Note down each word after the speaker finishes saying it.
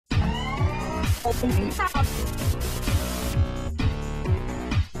All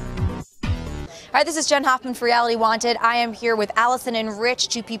right, this is Jen Hoffman for Reality Wanted. I am here with Allison and Rich,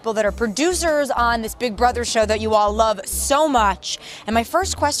 two people that are producers on this Big Brother show that you all love so much. And my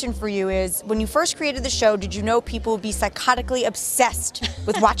first question for you is, when you first created the show, did you know people would be psychotically obsessed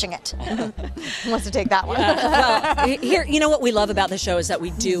with watching it? Who wants to take that one? Well, here, you know what we love about the show is that we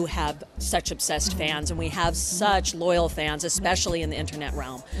do have such obsessed fans, and we have such loyal fans, especially in the internet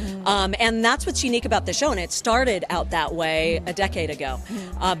realm. And that's what's unique about the show, and it started out that way a decade ago,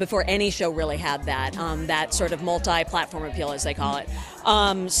 before any show really had that sort of multi-platform appeal, as they call it.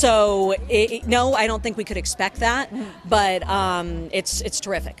 No, I don't think we could expect that, but it's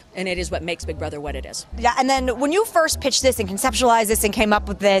terrific, and it is what makes Big Brother what it is. Yeah, and then when you first pitched this and conceptualized this and came up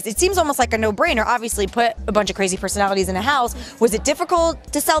with this, it seems almost like a no-brainer. Obviously, put a bunch of crazy personalities in a house. Was it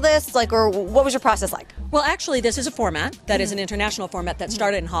difficult to sell this, or what was your process like? Well, actually, this is a format that is an international format that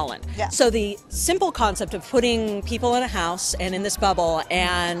started in Holland. Yeah. So the simple concept of putting people in a house and in this bubble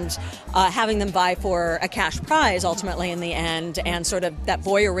and having them vie for a cash prize ultimately in the end, and sort of that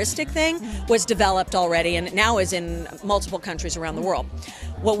voyeuristic thing was developed already and now is in multiple countries around the world.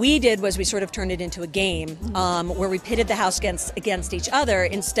 What we did was we sort of turned it into a game where we pitted the house against each other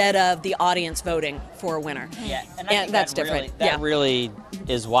instead of the audience voting for a winner. Yeah, and that's different. That really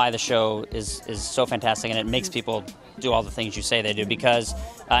is why the show is so fantastic, and it makes people do all the things you say they do, because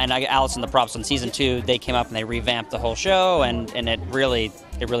and Allison, the props on season 2, they came up and they revamped the whole show, and it really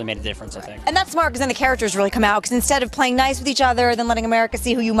made a difference, I think. And that's smart, because then the characters really come out, because instead of playing nice with each other, then letting America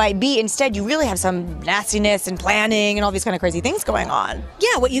see who you might be, instead you really have some nastiness and planning and all these kind of crazy things going on.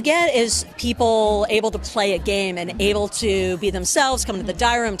 Yeah, what you get is people able to play a game and able to be themselves, come to the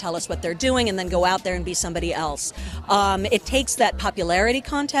diary room, tell us what they're doing, and then go out there and be somebody else. It takes that popularity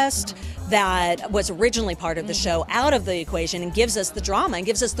contest that was originally part of the show out of the equation and gives us the drama and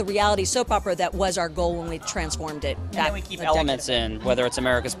gives us the reality soap opera that was our goal when we transformed it. And then we keep elements in, whether it's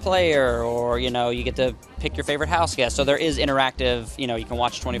America's Player or, you get to pick your favorite house guest. So there is interactive, you can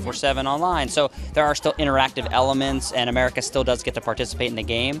watch 24/7 online. So there are still interactive elements, and America still does get to participate in the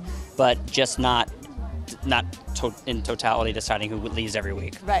game, but just not in totality deciding who leaves every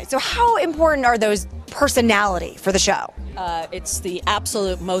week. Right. So how important are those personality for the show? It's the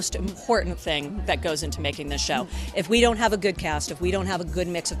absolute most important thing that goes into making this show. If we don't have a good cast, if we don't have a good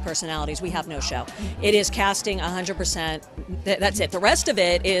mix of personalities, we have no show. It is casting 100%. That's it. The rest of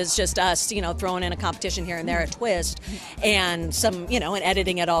it is just us, throwing in a competition here and there, a twist, and some, and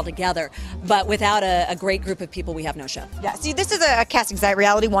editing it all together. But without a great group of people, we have no show. Yeah. See, this is a casting site,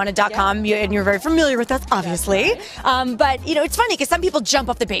 realitywanted.com, and you're very familiar with us, obviously. Right. But, it's funny because some people jump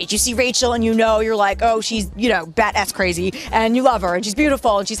off the page. You see Rachel and you're like, oh, she's, bat-ass crazy, and you love her, and she's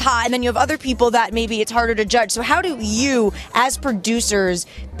beautiful, and she's hot. And then you have other people that maybe it's harder to judge. So how do you, as producers,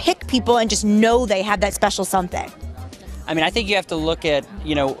 pick people and just know they have that special something? I mean, I think you have to look at,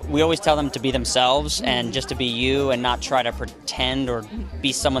 we always tell them to be themselves and just to be you and not try to pretend or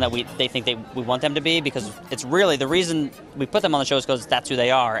be someone that they think we want them to be, because it's really the reason we put them on the show is because that's who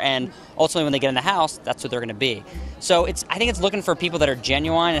they are. And ultimately when they get in the house, that's who they're going to be. So I think it's looking for people that are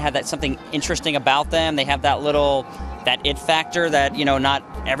genuine and have that something interesting about them. They have that it factor that, not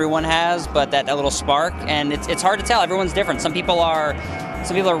everyone has, but that little spark. And it's hard to tell. Everyone's different. Some people are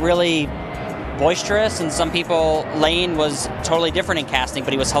really boisterous, and some people, Lane was totally different in casting,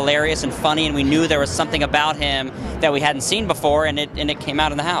 but he was hilarious and funny, and we knew there was something about him that we hadn't seen before, and it came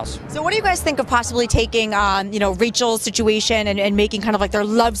out in the house. So what do you guys think of possibly taking Rachel's situation and making kind of like their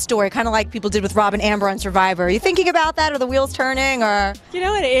love story, kind of like people did with Rob and Amber on Survivor? Are you thinking about that? Are the wheels turning? Or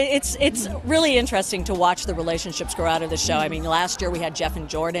it's really interesting to watch the relationships grow out of the show. I mean, last year we had Jeff and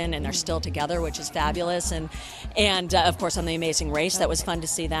Jordan, and they're still together, which is fabulous, and of course on The Amazing Race, that was fun to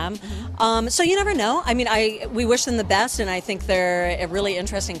see them. So you never know. I mean, we wish them the best, and I think they're a really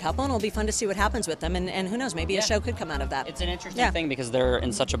interesting couple, and it'll be fun to see what happens with them, and who knows, maybe a show could come out of that. It's an interesting thing because they're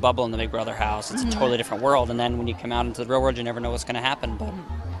in such a bubble in the Big Brother house. It's a totally different world, and then when you come out into the real world, you never know what's going to happen. But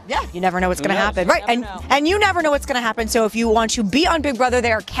yeah, you never know what's going to happen. Right, and you never know what's going to happen, so if you want to be on Big Brother,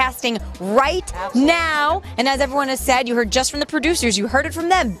 they are casting right now, and as everyone has said, you heard just from the producers, you heard it from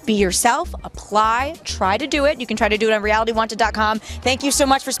them. Be yourself, apply, try to do it. You can try to do it on realitywanted.com. Thank you so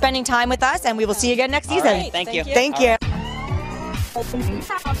much for spending time with us, and we will see you again next season. All right, thank you. Thank you.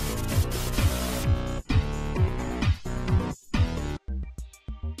 Right.